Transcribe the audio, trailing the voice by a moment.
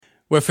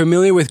We're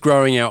familiar with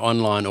growing our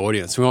online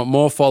audience. We want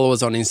more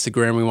followers on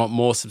Instagram. We want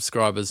more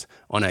subscribers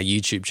on our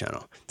YouTube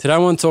channel. Today I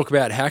want to talk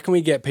about how can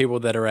we get people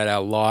that are at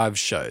our live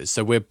shows.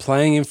 So we're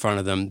playing in front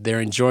of them. They're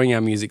enjoying our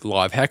music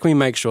live. How can we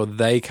make sure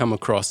they come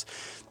across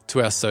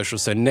to our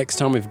socials? So next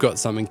time we've got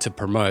something to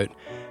promote,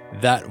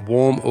 that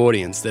warm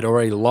audience that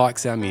already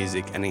likes our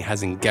music and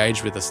has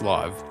engaged with us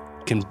live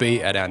can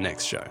be at our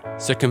next show.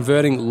 So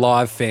converting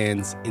live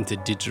fans into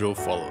digital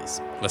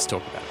followers. Let's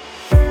talk about it.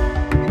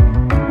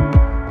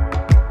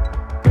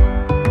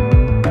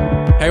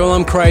 Hey, well,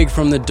 I'm Craig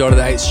from the Dot of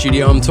the 8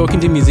 studio. I'm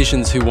talking to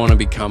musicians who want to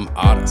become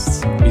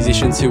artists,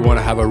 musicians who want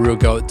to have a real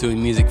go at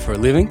doing music for a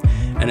living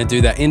and to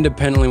do that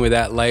independently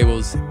without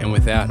labels and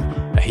without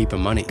a heap of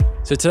money.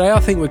 So today I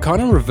think we're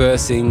kind of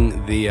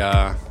reversing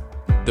the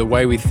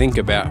way we think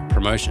about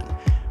promotion.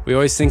 We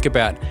always think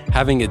about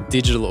having a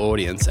digital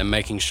audience and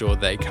making sure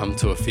they come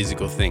to a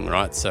physical thing,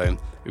 right? So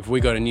if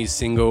we got a new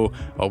single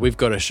or we've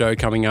got a show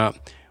coming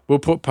up, we'll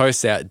put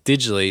posts out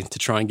digitally to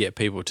try and get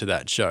people to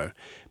that show.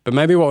 But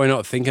maybe what we're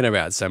not thinking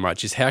about so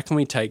much is how can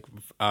we take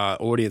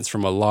audience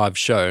from a live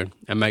show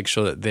and make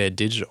sure that they're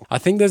digital. I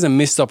think there's a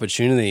missed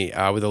opportunity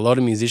with a lot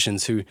of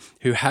musicians who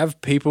have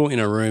people in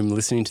a room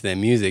listening to their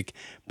music,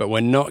 but we're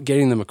not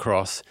getting them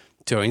across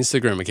to our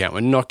Instagram account.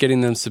 We're not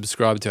getting them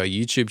subscribed to our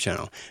YouTube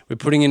channel. We're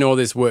putting in all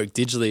this work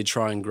digitally to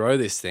try and grow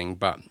this thing,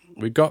 but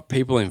we've got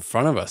people in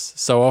front of us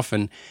so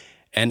often,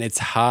 and it's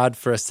hard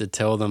for us to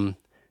tell them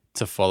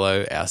to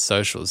follow our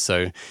socials.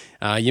 So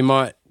you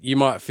might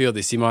feel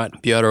this. You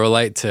might be able to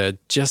relate to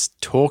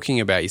just talking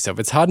about yourself.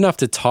 It's hard enough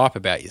to type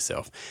about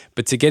yourself,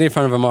 but to get in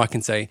front of a mic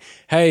and say,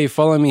 hey,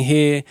 follow me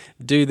here,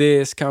 do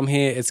this, come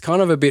here, it's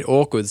kind of a bit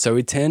awkward. So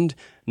we tend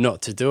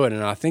not to do it.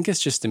 And I think it's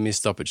just a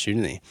missed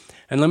opportunity.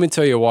 And let me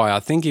tell you why. I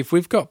think if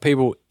we've got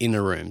people in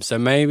a room, so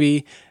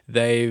maybe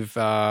they've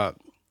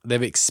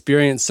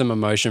experienced some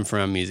emotion from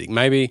our music.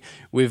 Maybe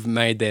we've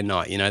made their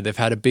night. They've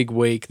had a big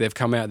week. They've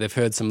come out, they've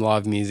heard some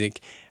live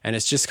music, and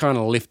it's just kind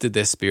of lifted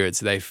their spirits.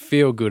 They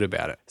feel good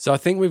about it. So I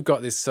think we've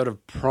got this sort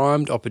of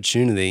primed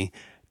opportunity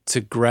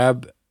to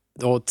grab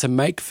or to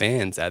make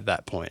fans at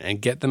that point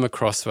and get them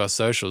across to our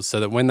socials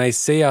so that when they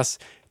see us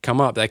come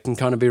up, they can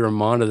kind of be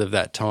reminded of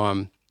that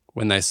time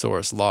when they saw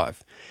us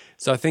live.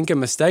 So I think a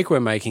mistake we're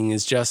making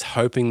is just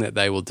hoping that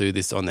they will do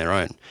this on their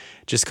own,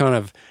 just kind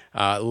of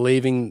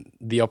leaving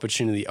the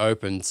opportunity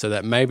open so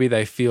that maybe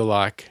they feel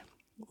like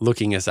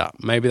looking us up.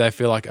 Maybe they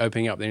feel like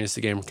opening up their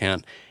Instagram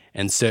account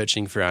and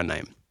searching for our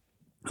name.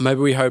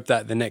 Maybe we hope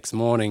that the next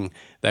morning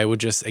they will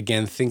just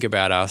again think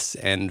about us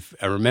and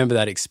remember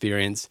that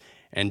experience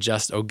and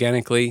just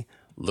organically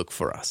look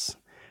for us.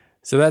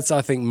 So that's,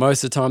 I think,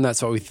 most of the time,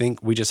 that's what we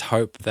think. We just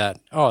hope that,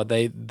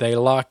 they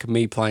like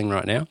me playing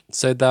right now.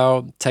 So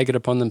they'll take it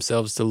upon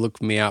themselves to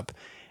look me up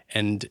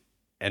and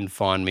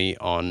find me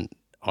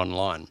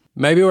online.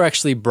 Maybe we're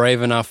actually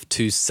brave enough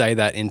to say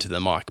that into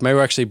the mic. Maybe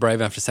we're actually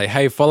brave enough to say,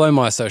 hey, follow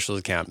my social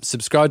account,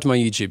 subscribe to my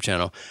YouTube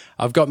channel.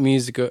 I've got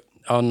music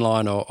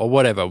online or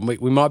whatever.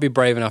 We might be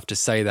brave enough to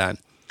say that.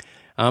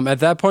 At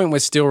that point, we're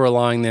still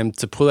relying them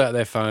to pull out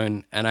their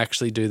phone and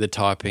actually do the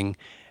typing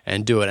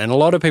and do it. And a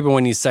lot of people,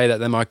 when you say that,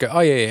 they might go,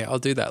 oh yeah, I'll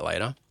do that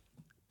later.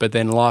 But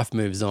then life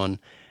moves on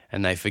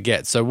and they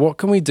forget. So what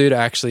can we do to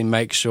actually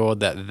make sure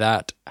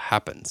that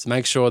happens?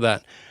 Make sure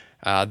that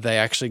they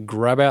actually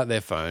grab out their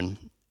phone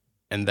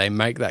and they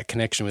make that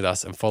connection with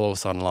us and follow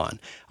us online.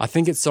 I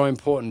think it's so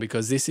important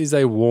because this is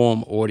a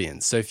warm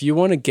audience. So if you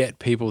want to get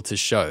people to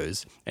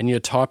shows and you're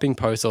typing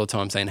posts all the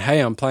time saying,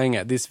 hey, I'm playing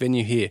at this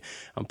venue here,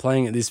 I'm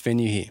playing at this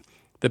venue here,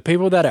 the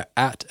people that are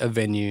at a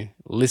venue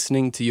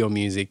listening to your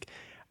music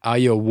are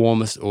your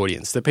warmest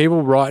audience. The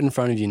people right in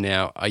front of you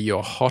now are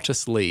your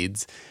hottest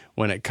leads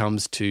when it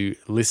comes to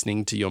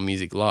listening to your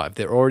music live.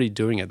 They're already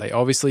doing it. They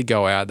obviously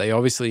go out. They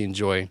obviously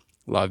enjoy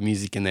live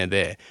music and they're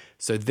there.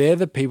 So they're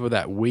the people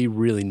that we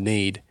really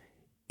need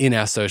in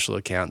our social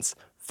accounts,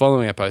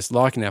 following our posts,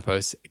 liking our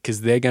posts, because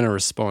they're going to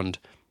respond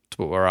to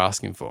what we're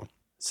asking for.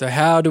 So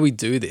how do we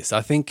do this?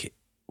 I think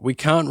we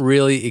can't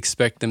really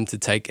expect them to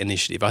take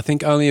initiative. I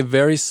think only a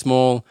very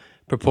small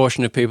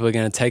proportion of people are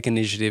going to take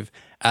initiative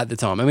at the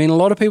time. I mean, a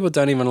lot of people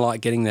don't even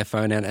like getting their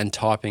phone out and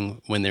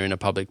typing when they're in a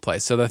public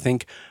place. So they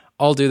think,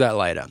 I'll do that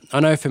later. I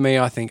know for me,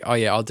 I think, oh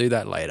yeah, I'll do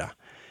that later.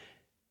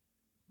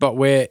 But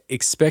we're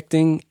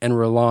expecting and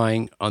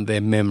relying on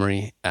their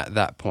memory at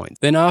that point.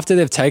 Then after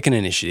they've taken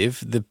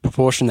initiative, the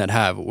proportion that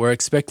have, we're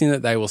expecting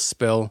that they will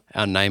spell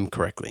our name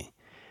correctly,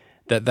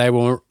 that they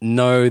will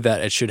know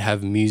that it should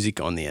have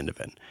music on the end of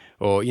it.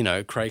 Or,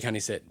 Craig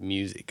Honeysett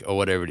music or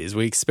whatever it is.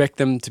 We expect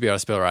them to be able to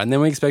spell it right. And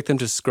then we expect them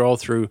to scroll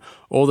through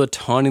all the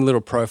tiny little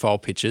profile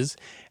pictures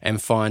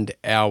and find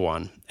our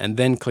one and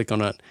then click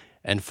on it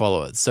and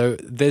follow it. So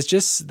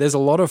there's a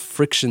lot of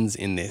frictions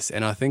in this.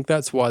 And I think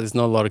that's why there's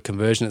not a lot of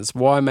conversion. It's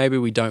why maybe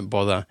we don't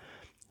bother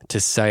to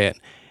say it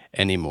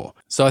anymore.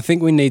 So I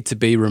think we need to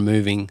be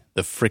removing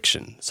the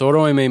friction. So what do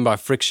I mean by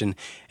friction?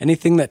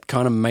 Anything that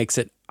kind of makes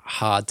it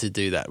hard to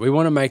do that. We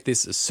want to make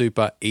this a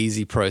super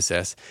easy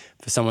process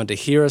for someone to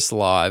hear us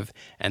live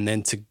and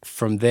then to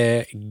from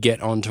there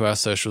get onto our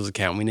socials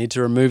account. We need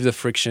to remove the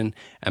friction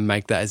and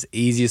make that as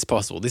easy as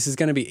possible. This is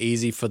going to be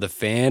easy for the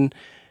fan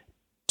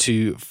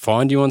to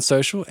find you on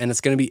social, and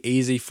it's going to be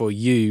easy for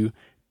you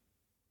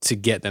to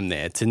get them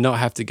there, to not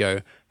have to go,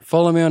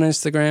 follow me on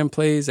Instagram,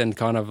 please, and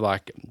kind of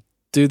like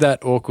do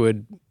that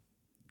awkward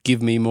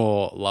give me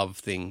more love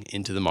thing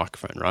into the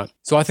microphone, right?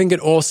 So I think an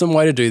awesome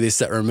way to do this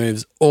that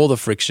removes all the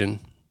friction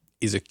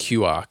is a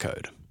QR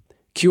code.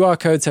 QR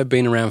codes have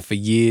been around for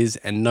years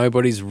and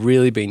nobody's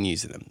really been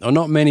using them, or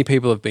not many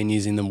people have been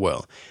using them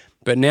well.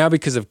 But now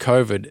because of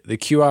COVID, the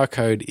QR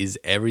code is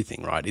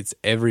everything, right? It's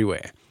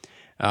everywhere.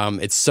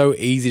 It's so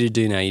easy to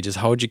do now. You just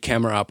hold your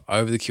camera up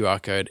over the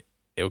QR code.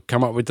 It'll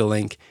come up with the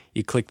link.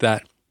 You click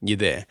that, you're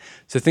there.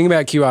 So the thing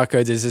about QR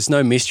codes is there's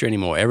no mystery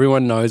anymore.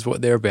 Everyone knows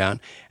what they're about.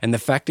 And the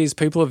fact is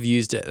people have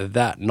used it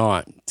that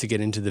night to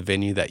get into the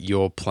venue that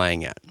you're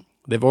playing at.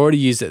 They've already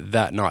used it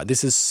that night.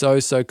 This is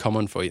so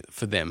common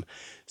for them.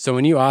 So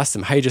when you ask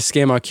them, hey, just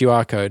scan my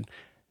QR code,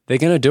 they're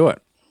going to do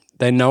it.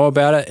 They know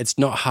about it. It's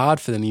not hard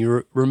for them.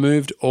 You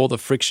removed all the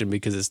friction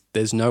because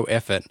there's no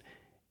effort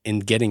in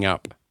getting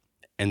up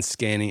and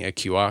scanning a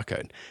QR code.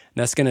 And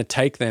that's going to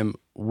take them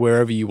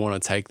wherever you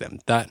want to take them.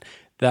 That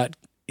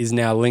is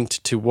now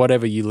linked to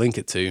whatever you link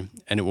it to,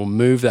 and it will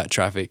move that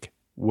traffic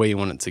where you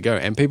want it to go,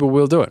 and people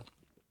will do it.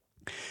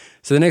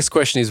 So the next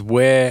question is,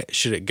 where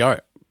should it go?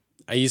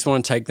 You just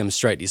want to take them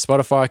straight to your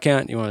Spotify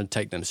account? You want to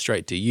take them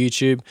straight to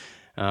YouTube?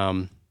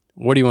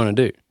 What do you want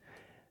to do?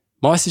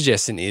 My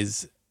suggestion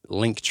is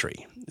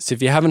Linktree. So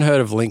if you haven't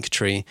heard of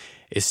Linktree,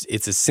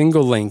 it's a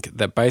single link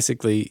that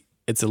basically,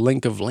 it's a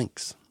link of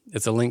links.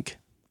 It's a link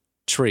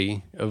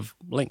tree of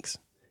links,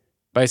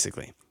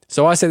 basically.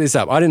 So I set this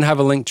up. I didn't have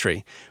a link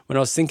tree. When I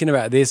was thinking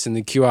about this and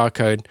the QR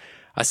code,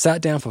 I sat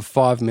down for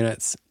 5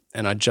 minutes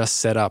and I just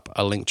set up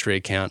a Linktree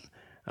account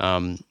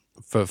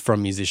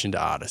from musician to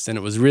artist. And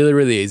it was really,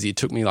 really easy. It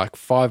took me like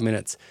 5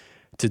 minutes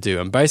to do.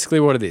 And basically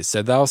what it is,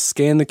 so they'll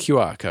scan the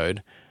QR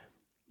code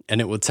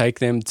and it will take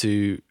them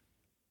to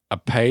a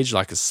page,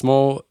 like a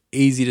small,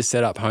 easy to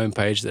set up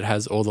homepage that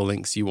has all the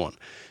links you want.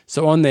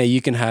 So on there,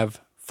 you can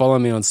have follow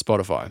me on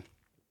Spotify,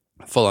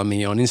 follow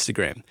me on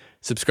Instagram,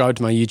 subscribe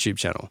to my YouTube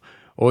channel.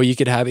 Or you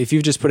could have, if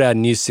you've just put out a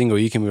new single,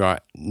 you can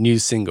write new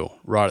single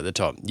right at the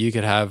top. You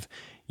could have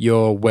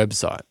your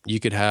website. You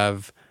could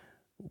have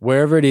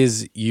wherever it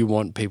is you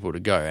want people to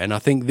go. And I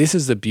think this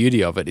is the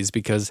beauty of it, is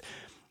because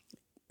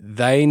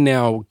they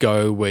now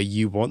go where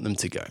you want them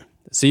to go.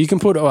 So you can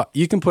put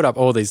up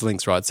all these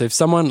links, right? So if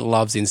someone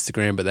loves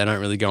Instagram but they don't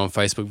really go on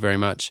Facebook very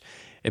much,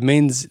 it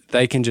means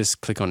they can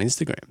just click on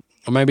Instagram.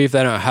 Or maybe if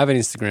they don't have an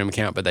Instagram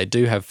account but they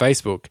do have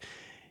Facebook,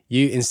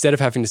 you, instead of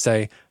having to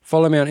say,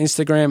 follow me on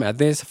Instagram at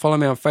this, follow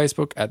me on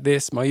Facebook at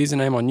this, my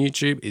username on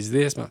YouTube is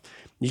this,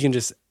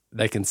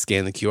 they can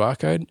scan the QR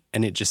code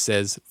and it just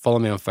says, follow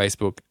me on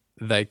Facebook,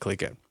 they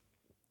click it.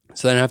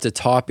 So they don't have to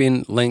type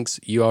in links,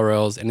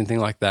 URLs, anything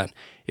like that.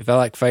 If they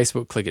like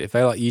Facebook, click it. If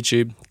they like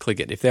YouTube, click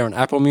it. If they're on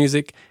Apple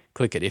Music,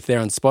 click it. If they're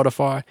on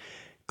Spotify,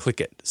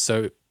 click it.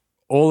 So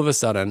all of a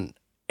sudden,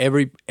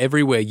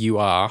 everywhere you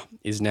are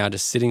is now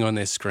just sitting on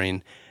their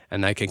screen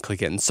and they can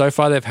click it. And so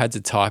far they've had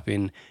to type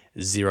in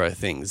 0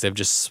 things. They've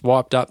just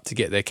swiped up to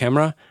get their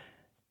camera,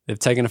 they've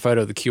taken a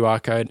photo of the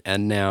QR code,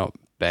 and now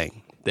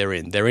bang, they're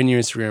in. They're in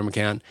your Instagram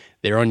account,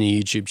 they're on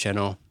your YouTube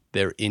channel,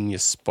 they're in your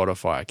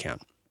Spotify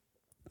account.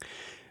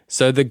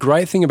 So the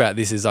great thing about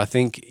this is I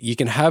think you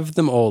can have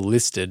them all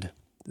listed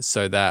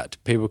so that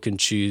people can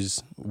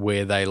choose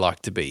where they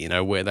like to be,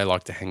 where they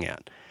like to hang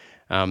out.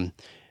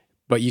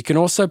 But you can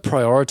also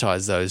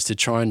prioritize those to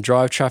try and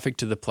drive traffic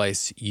to the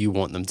place you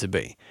want them to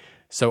be.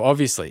 So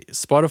obviously,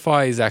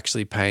 Spotify is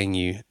actually paying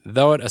you,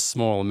 though at a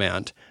small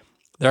amount,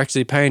 they're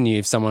actually paying you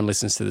if someone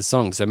listens to the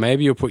song. So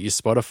maybe you'll put your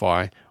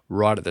Spotify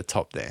right at the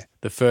top there,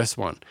 the first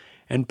one.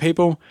 And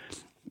people,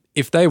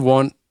 if they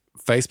want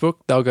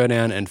Facebook, they'll go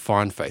down and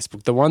find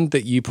Facebook. The one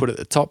that you put at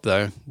the top,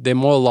 though, they're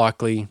more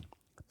likely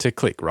to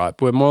click, right?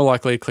 We're more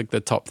likely to click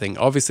the top thing.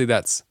 Obviously,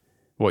 that's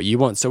what you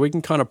want. So we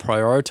can kind of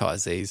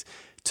prioritize these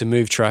to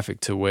move traffic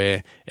to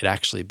where it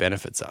actually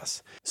benefits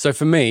us. So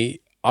for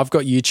me, I've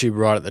got YouTube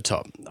right at the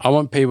top. I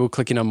want people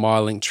clicking on my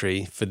link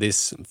tree for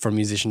this, from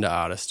musician to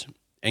artist,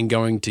 and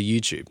going to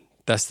YouTube.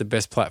 That's the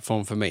best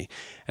platform for me.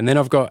 And then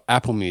I've got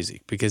Apple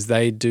Music because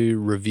they do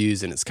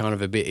reviews and it's kind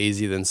of a bit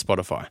easier than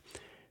Spotify.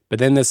 But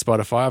then there's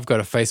Spotify. I've got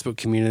a Facebook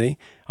community.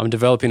 I'm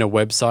developing a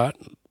website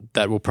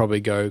that will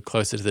probably go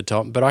closer to the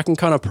top, but I can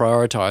kind of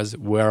prioritize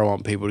where I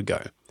want people to go.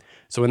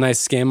 So when they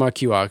scan my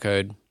QR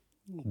code,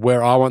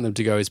 where I want them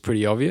to go is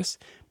pretty obvious,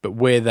 but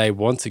where they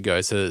want to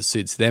go so that it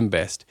suits them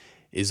best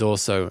is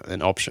also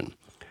an option.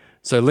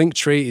 So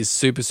Linktree is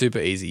super, super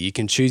easy. You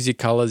can choose your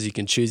colors, you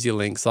can choose your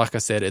links. Like I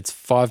said, it's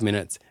 5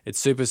 minutes. It's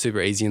super,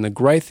 super easy. And the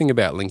great thing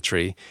about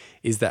Linktree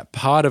is that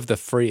part of the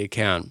free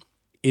account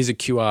is a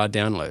QR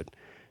download.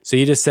 So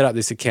you just set up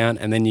this account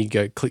and then you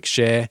go click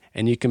share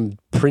and you can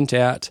print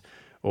out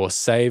or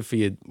save for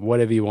your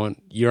whatever you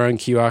want, your own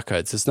QR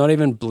code. So it's not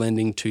even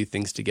blending two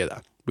things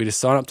together. We just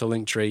sign up to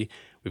Linktree.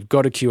 We've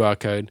got a QR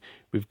code.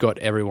 We've got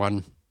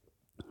everyone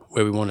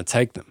where we want to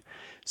take them.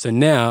 So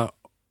now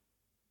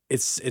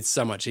it's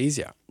so much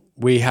easier.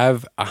 We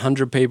have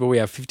 100 people, we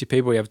have 50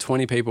 people, we have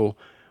 20 people,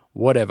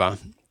 whatever,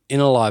 in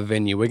a live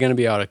venue. We're going to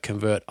be able to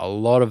convert a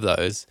lot of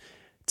those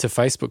to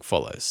Facebook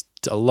follows,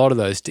 a lot of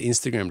those to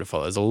Instagram to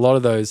follows, a lot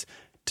of those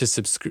to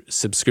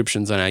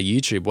subscriptions on our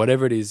YouTube,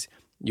 whatever it is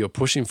you're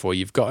pushing for.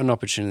 You've got an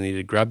opportunity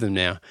to grab them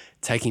now,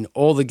 taking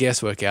all the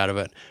guesswork out of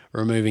it,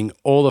 removing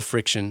all the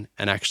friction,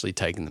 and actually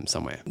taking them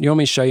somewhere. You want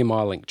me to show you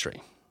my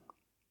Linktree?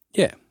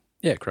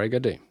 Yeah, Craig, I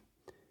do.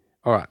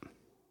 All right.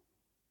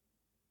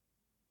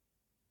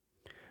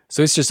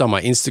 So it's just on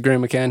my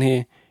Instagram account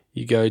here.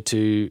 You go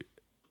to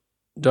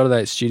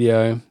Dot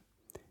Studio,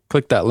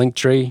 click that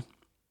Linktree,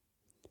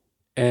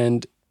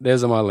 and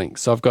there's my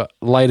links. So I've got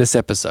latest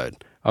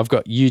episode. I've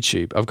got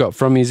YouTube. I've got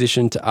From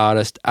Musician to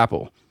Artist,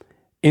 Apple.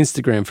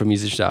 Instagram from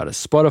musician to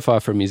artist, Spotify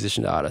from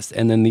musician to artist,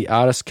 and then the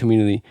artist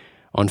community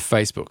on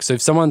Facebook. So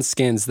if someone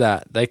scans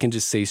that, they can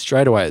just see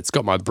straight away it's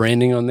got my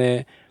branding on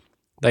there.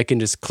 They can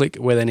just click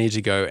where they need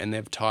to go, and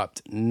they've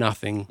typed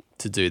nothing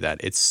to do that.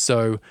 It's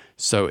so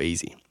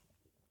easy.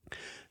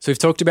 So we've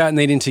talked about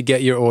needing to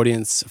get your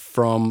audience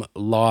from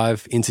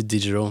live into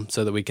digital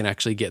so that we can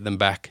actually get them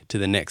back to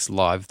the next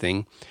live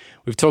thing.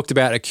 We've talked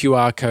about a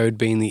QR code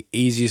being the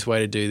easiest way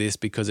to do this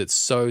because it's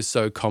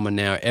so common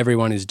now.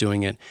 Everyone is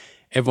doing it.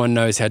 Everyone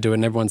knows how to do it,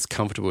 and everyone's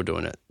comfortable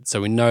doing it.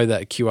 So we know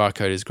that QR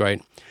code is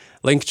great.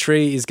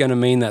 Linktree is going to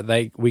mean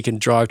that we can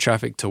drive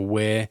traffic to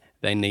where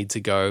they need to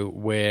go,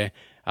 where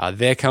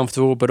they're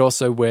comfortable, but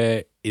also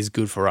where is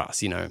good for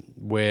us,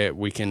 where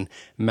we can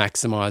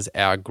maximize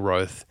our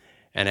growth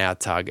and our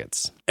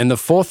targets. And the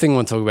fourth thing I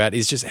want to talk about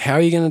is just how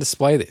are you going to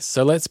display this?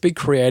 So let's be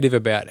creative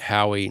about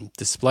how we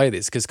display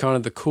this, because kind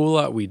of the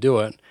cooler we do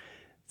it,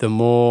 the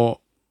more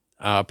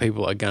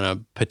people are going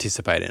to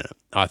participate in it,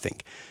 I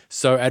think.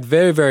 So at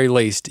very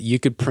least, you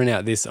could print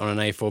out this on an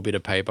A4 bit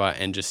of paper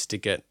and just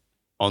stick it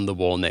on the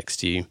wall next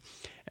to you.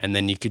 And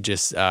then you could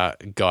just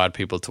guide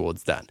people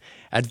towards that.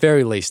 At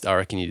very least, I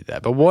reckon you do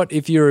that. But what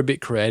if you're a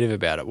bit creative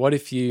about it? What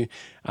if you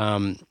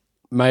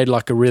made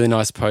like a really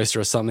nice poster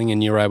or something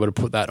and you were able to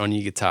put that on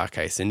your guitar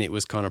case and it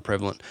was kind of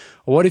prevalent?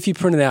 Or what if you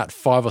printed out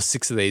 5 or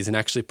 6 of these and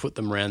actually put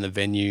them around the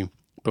venue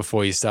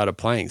before you started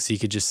playing? So you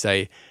could just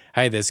say,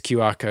 hey, there's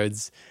QR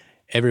codes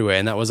everywhere,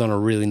 and that was on a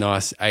really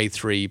nice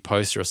A3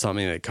 poster or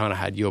something that kind of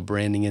had your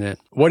branding in it.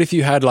 What if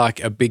you had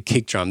like a big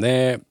kick drum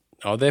there?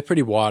 Oh, they're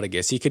pretty wide, I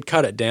guess. You could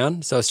cut it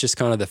down so it's just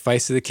kind of the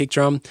face of the kick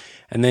drum,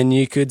 and then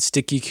you could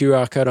stick your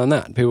QR code on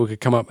that. People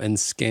could come up and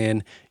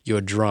scan your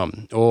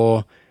drum.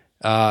 Or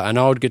an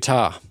old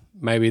guitar,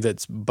 maybe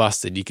that's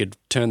busted. You could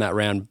turn that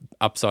round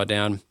upside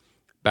down,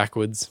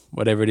 backwards,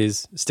 whatever it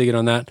is, stick it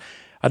on that.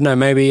 I don't know,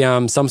 maybe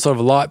some sort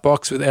of light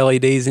box with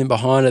LEDs in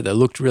behind it that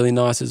looked really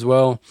nice as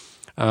well.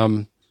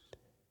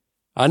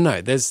 I don't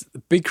know,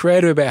 be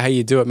creative about how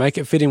you do it. Make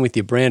it fit in with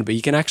your brand, but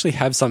you can actually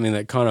have something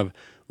that kind of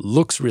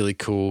looks really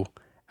cool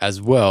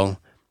as well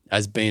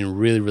as being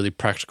really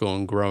practical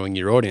and growing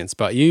your audience.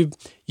 But you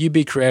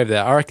be creative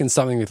there. I reckon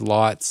something with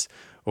lights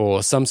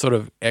or some sort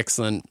of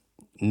excellent,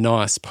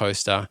 nice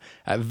poster.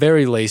 At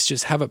very least,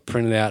 just have it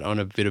printed out on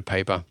a bit of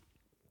paper.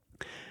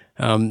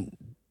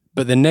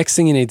 But the next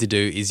thing you need to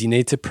do is you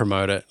need to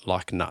promote it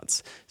like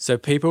nuts. So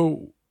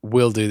people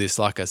will do this,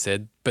 like I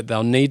said, but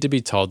they'll need to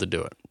be told to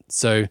do it.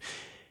 So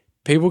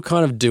people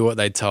kind of do what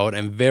they're told,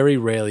 and very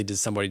rarely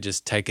does somebody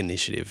just take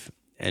initiative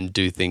and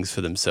do things for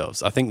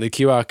themselves. I think the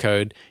QR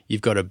code,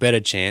 you've got a better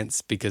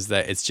chance because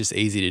it's just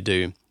easy to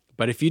do.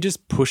 But if you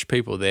just push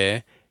people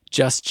there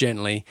just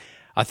gently,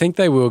 I think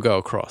they will go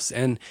across.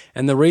 And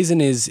the reason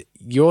is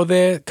you're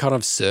there kind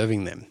of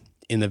serving them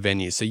in the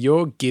venue. So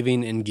you're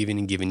giving and giving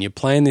and giving. You're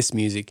playing this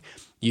music.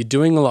 You're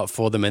doing a lot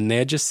for them, and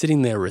they're just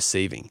sitting there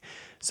receiving.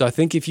 So I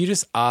think if you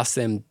just ask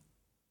them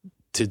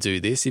to do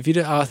this, if you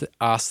just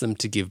ask them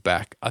to give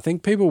back, I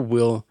think people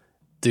will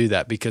do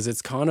that because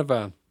it's kind of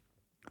a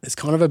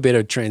bit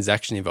of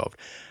transaction involved.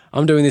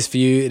 I'm doing this for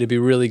you. It'd be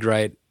really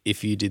great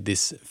if you did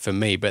this for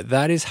me, but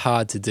that is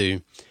hard to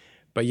do.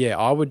 But yeah,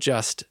 I'll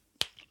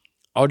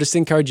just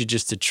encourage you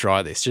just to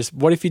try this. Just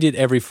what if you did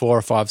every 4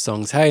 or 5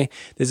 songs? Hey,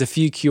 there's a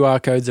few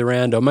QR codes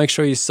around, or make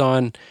sure you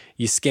scan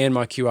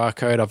my QR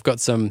code. I've got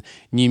some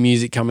new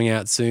music coming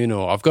out soon,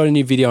 or I've got a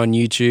new video on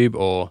YouTube,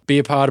 or be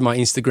a part of my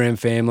Instagram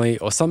family,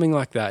 or something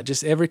like that.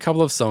 Just every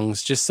couple of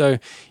songs, just so,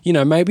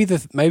 maybe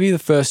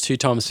the first 2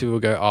 times people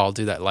go, oh, I'll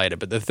do that later.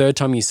 But the third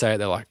time you say it,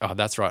 they're like, oh,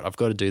 that's right, I've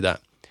got to do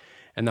that.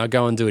 And they'll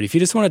go and do it. If you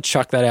just want to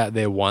chuck that out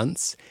there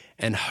once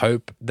and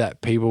hope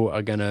that people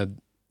are going to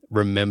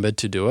remember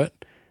to do it,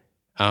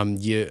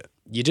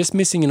 you're just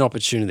missing an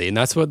opportunity. And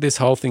that's what this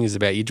whole thing is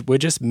about. We're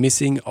just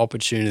missing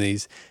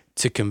opportunities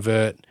to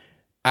convert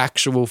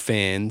actual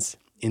fans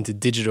into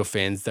digital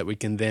fans that we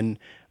can then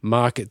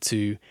market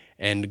to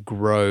and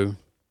grow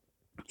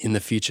in the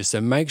future.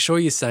 So make sure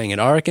you're saying it.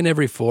 I reckon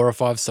every 4 or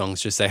 5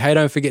 songs, just say, hey,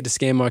 don't forget to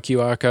scan my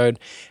QR code,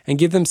 and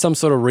give them some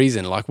sort of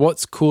reason, like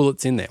what's cool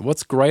that's in there.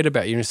 What's great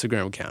about your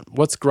Instagram account?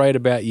 What's great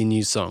about your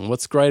new song?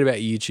 What's great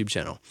about your YouTube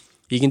channel?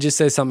 You can just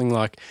say something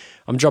like,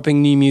 I'm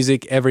dropping new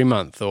music every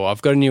month, or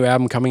I've got a new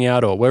album coming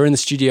out, or we're in the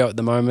studio at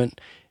the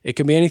moment. It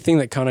can be anything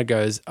that kind of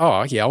goes,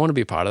 oh yeah, I want to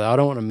be a part of that. I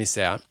don't want to miss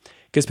out,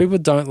 because people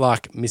don't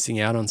like missing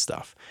out on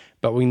stuff,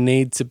 but we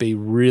need to be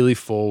really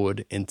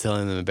forward in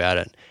telling them about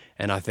it.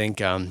 And I think,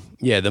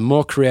 the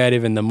more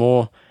creative and the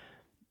more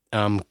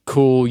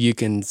cool you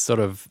can sort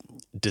of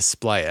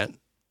display it,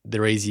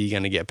 the easier you're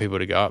going to get people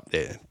to go up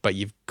there. But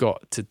you've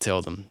got to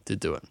tell them to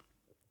do it.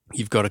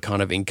 You've got to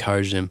kind of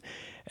encourage them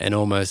and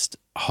almost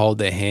hold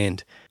their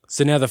hand.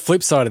 So now the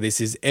flip side of this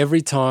is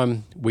every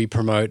time we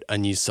promote a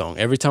new song,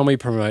 every time we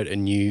promote a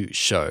new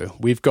show,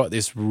 we've got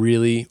this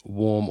really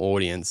warm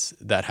audience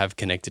that have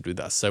connected with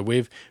us. So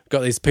we've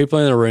got these people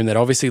in the room that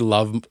obviously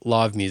love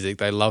live music.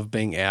 They love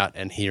being out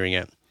and hearing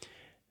it.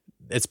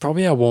 It's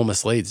probably our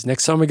warmest leads.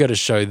 Next time we go to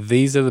show,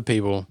 these are the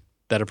people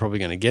that are probably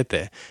going to get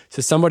there.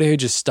 So somebody who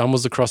just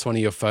stumbles across one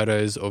of your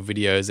photos or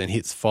videos and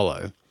hits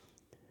follow,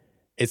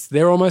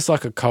 they're almost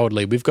like a cold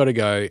lead. We've got to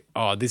go,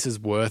 oh, this is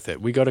worth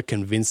it. We got to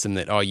convince them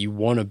that, oh, you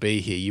want to be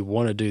here. You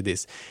want to do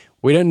this.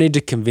 We don't need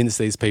to convince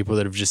these people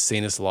that have just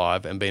seen us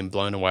live and been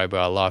blown away by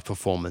our live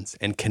performance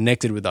and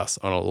connected with us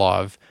on a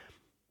live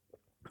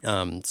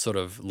sort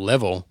of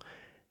level.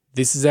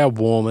 This is our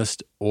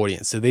warmest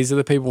audience. So these are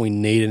the people we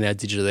need in our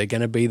digital. They're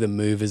going to be the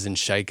movers and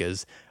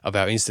shakers of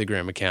our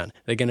Instagram account.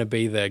 They're going to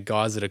be the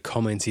guys that are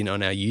commenting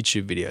on our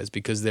YouTube videos,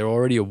 because they're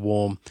already a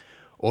warm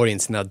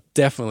audience, and they'll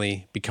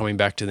definitely be coming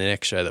back to the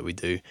next show that we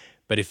do.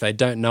 But if they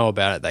don't know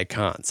about it, they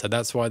can't. So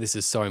that's why this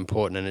is so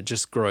important, and it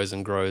just grows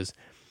and grows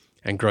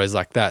and grows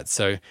like that.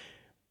 So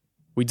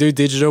we do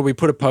digital. We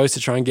put a post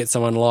to try and get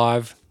someone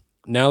live.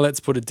 Now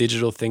let's put a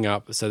digital thing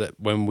up so that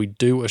when we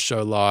do a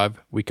show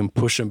live, we can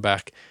push them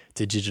back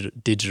to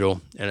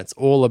digital. And it's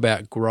all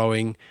about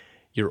growing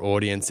your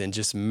audience and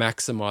just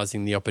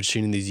maximizing the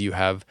opportunities you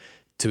have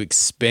to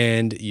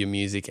expand your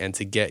music and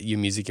to get your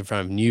music in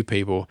front of new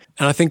people.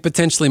 And I think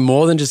potentially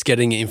more than just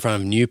getting it in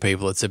front of new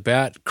people, it's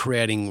about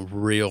creating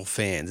real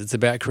fans. It's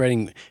about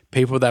creating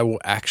people that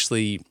will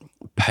actually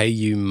pay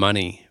you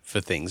money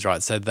for things,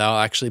 right? So they'll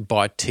actually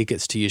buy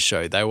tickets to your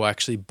show. They will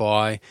actually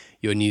buy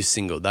your new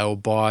single. They will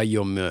buy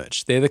your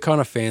merch. They're the kind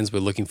of fans we're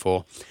looking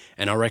for.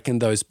 And I reckon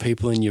those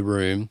people in your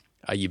room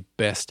are your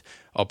best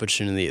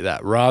opportunity at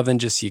that, rather than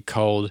just your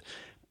cold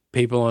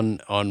people on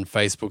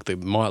Facebook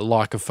that might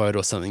like a photo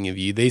or something of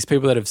you. These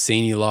people that have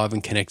seen you live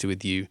and connected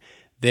with you,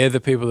 they're the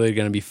people that are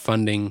going to be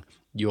funding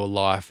your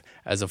life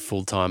as a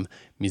full-time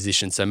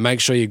musician. So make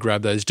sure you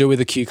grab those. Do it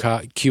with a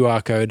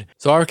QR code.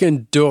 So I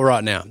reckon do it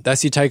right now.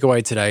 That's your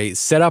takeaway today.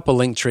 Set up a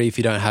Linktree if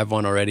you don't have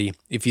one already.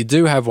 If you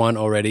do have one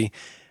already,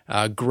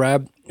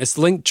 grab it's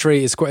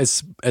Linktree.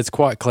 It's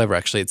quite clever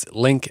actually. It's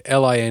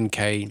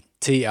linktr.ee.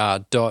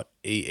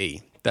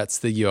 That's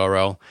the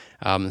URL.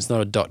 It's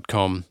not a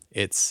 .com.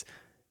 It's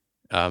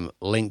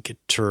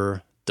linktr.ee.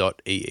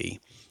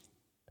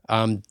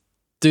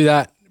 Do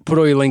that. Put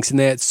all your links in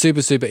there. It's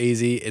super, super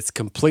easy. It's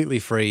completely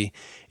free.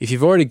 If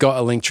you've already got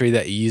a Linktree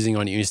that you're using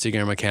on your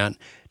Instagram account,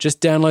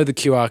 just download the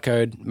QR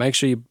code. Make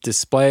sure you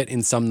display it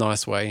in some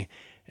nice way.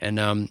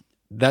 And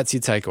that's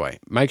your takeaway.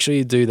 Make sure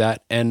you do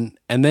that. And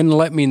then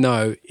let me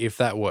know if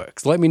that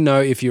works. Let me know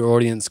if your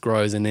audience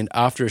grows. And then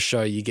after a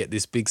show, you get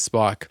this big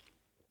spike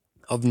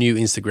of new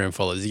Instagram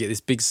followers. You get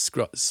this big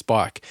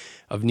spike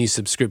of new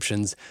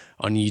subscriptions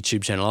on your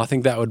YouTube channel. I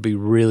think that would be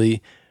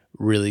really,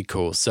 really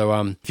cool. So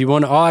if you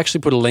want, I'll actually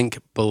put a link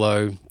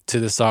below to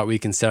the site where you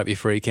can set up your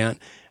free account.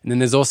 And then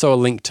there's also a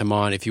link to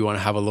mine if you want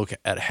to have a look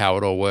at how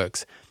it all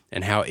works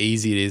and how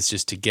easy it is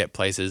just to get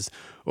places.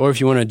 Or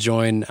if you want to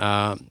join me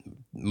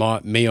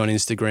on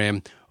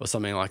Instagram or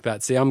something like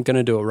that. See, I'm going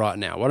to do it right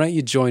now. Why don't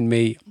you join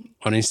me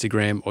on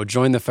Instagram or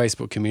join the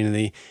Facebook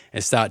community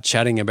and start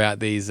chatting about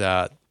these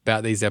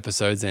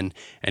episodes and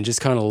just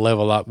kind of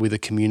level up with a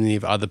community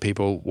of other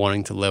people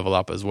wanting to level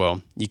up as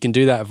well. You can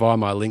do that via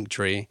my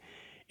Linktree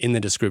in the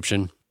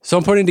description. So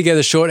I'm putting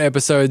together short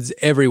episodes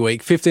every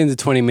week, 15 to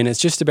 20 minutes,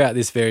 just about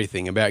this very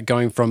thing, about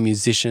going from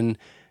musician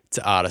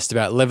to artist,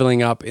 about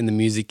leveling up in the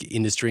music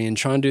industry and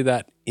try and do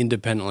that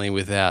independently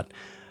without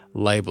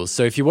labels.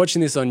 So if you're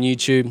watching this on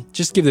YouTube,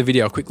 just give the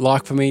video a quick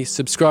like for me,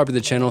 subscribe to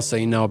the channel so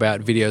you know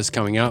about videos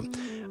coming up.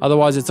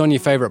 Otherwise, it's on your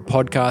favorite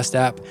podcast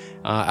app,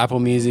 Apple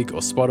Music or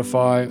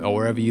Spotify or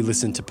wherever you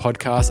listen to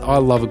podcasts. I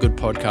love a good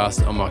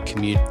podcast on my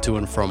commute to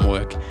and from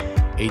work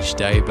each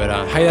day.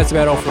 But hey, that's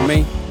about all from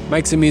me.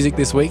 Make some music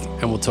this week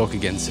and we'll talk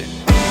again soon.